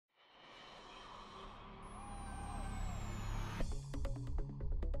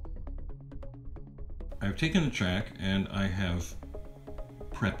I've taken the track and I have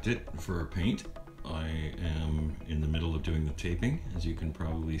prepped it for paint. I am in the middle of doing the taping, as you can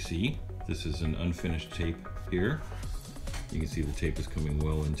probably see. This is an unfinished tape here. You can see the tape is coming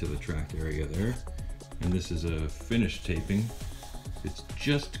well into the track area there. And this is a finished taping. It's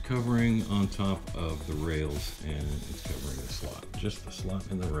just covering on top of the rails, and it's covering the slot, just the slot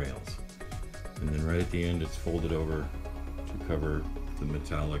and the rails. And then right at the end, it's folded over to cover the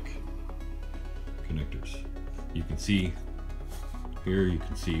metallic connectors. You can see here, you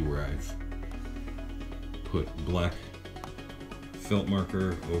can see where I've put black felt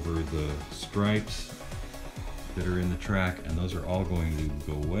marker over the stripes that are in the track, and those are all going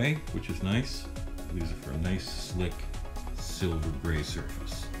to go away, which is nice. These are for a nice slick silver gray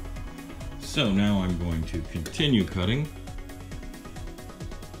surface. So now I'm going to continue cutting.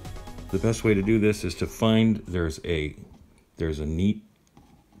 The best way to do this is to find there's a neat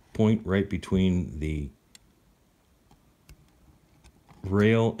point right between the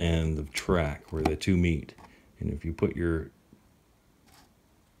rail and the track where the two meet. And if you put your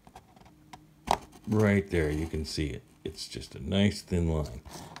right there, you can see it. It's just a nice thin line.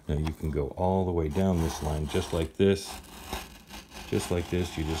 Now you can go all the way down this line just like this. Just like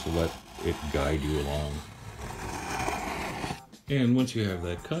this, you just let it guide you along. And once you have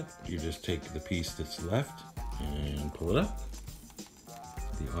that cut, you just take the piece that's left and pull it up.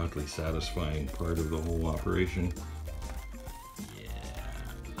 The oddly satisfying part of the whole operation.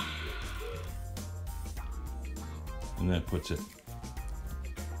 Yeah. And that puts it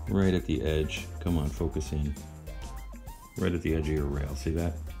right at the edge. Come on, focus in. Right at the edge of your rail. See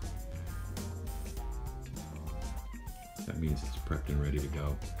that? That means it's prepped and ready to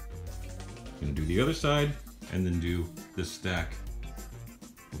go. I'm gonna do the other side and then do this stack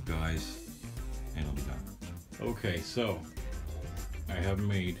of guys and I'll be done. Okay, so I have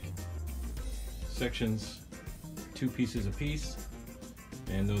made sections, 2 pieces a piece,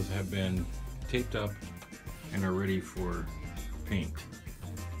 and those have been taped up and are ready for paint.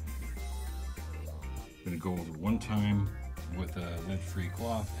 I'm gonna go over one time with a lint-free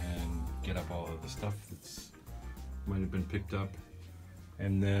cloth and get up all of the stuff that's might have been picked up,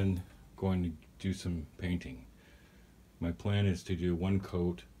 and then going to do some painting. My plan is to do one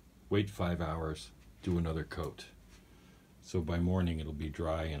coat, wait 5 hours, do another coat. So by morning it'll be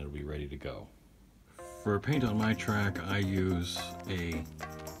dry and it'll be ready to go. For paint on my track, I use a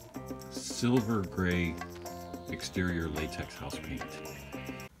silver gray exterior latex house paint.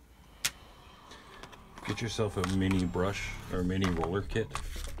 Get yourself a mini brush or mini roller kit,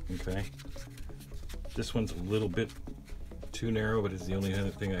 okay? This one's a little bit too narrow, but it's the only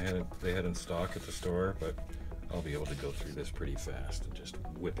thing they had in stock at the store, but I'll be able to go through this pretty fast and just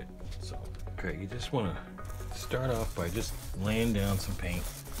whip it. So, okay, you just want to start off by just laying down some paint.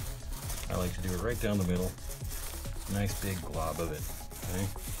 I like to do it right down the middle. Nice big glob of it, okay?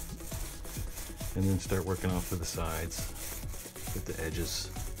 And then start working off to the sides. Get the edges.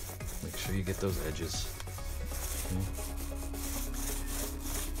 Make sure you get those edges. Okay?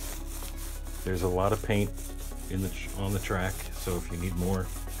 There's a lot of paint on the track, so if you need more,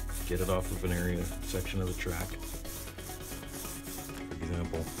 get it off of an area section of the track. For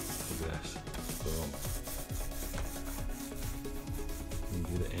example, look at this. Boom. You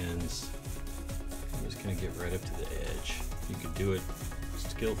do the ends. I'm just gonna get right up to the edge. You can do it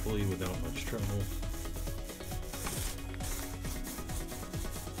skillfully without much trouble.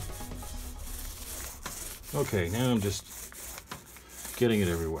 Okay, now I'm just getting it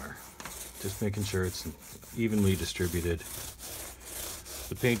everywhere. Just making sure it's evenly distributed.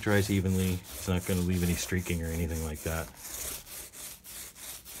 The paint dries evenly. It's not going to leave any streaking or anything like that.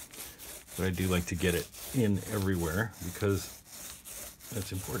 But I do like to get it in everywhere because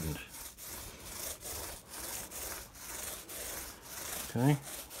that's important. Okay.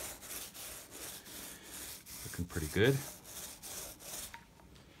 Looking pretty good.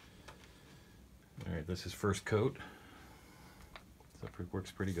 All right, this is first coat. So it works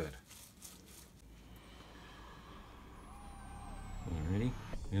pretty good. Alrighty,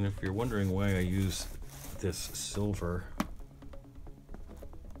 and if you're wondering why I use this silver,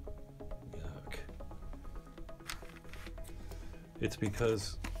 yuck, it's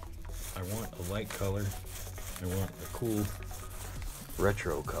because I want a light color, I want a cool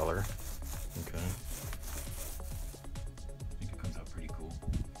retro color, okay, I think it comes out pretty cool,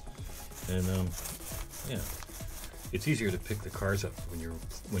 and yeah, it's easier to pick the cars up when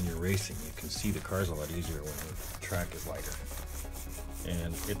you're racing. You can see the cars a lot easier when the track is lighter.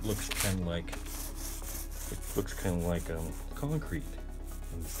 And it looks kind of like concrete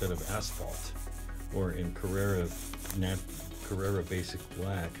instead of asphalt, or in Carrera Basic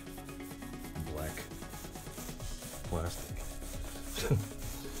Black plastic.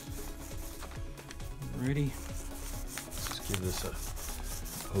 Ready? Let's just give this a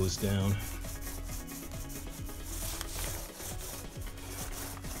hose down.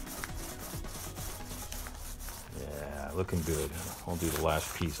 Yeah, looking good. I'll do the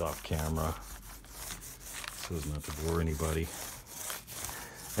last piece off camera so as not to bore anybody.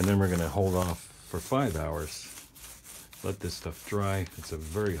 And then we're going to hold off for 5 hours. Let this stuff dry. It's a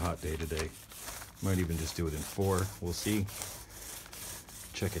very hot day today. Might even just do it in 4. We'll see.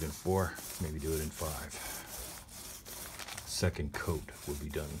 Check it in 4. Maybe do it in 5. Second coat will be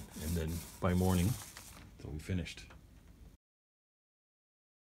done. And then by morning, it'll be finished.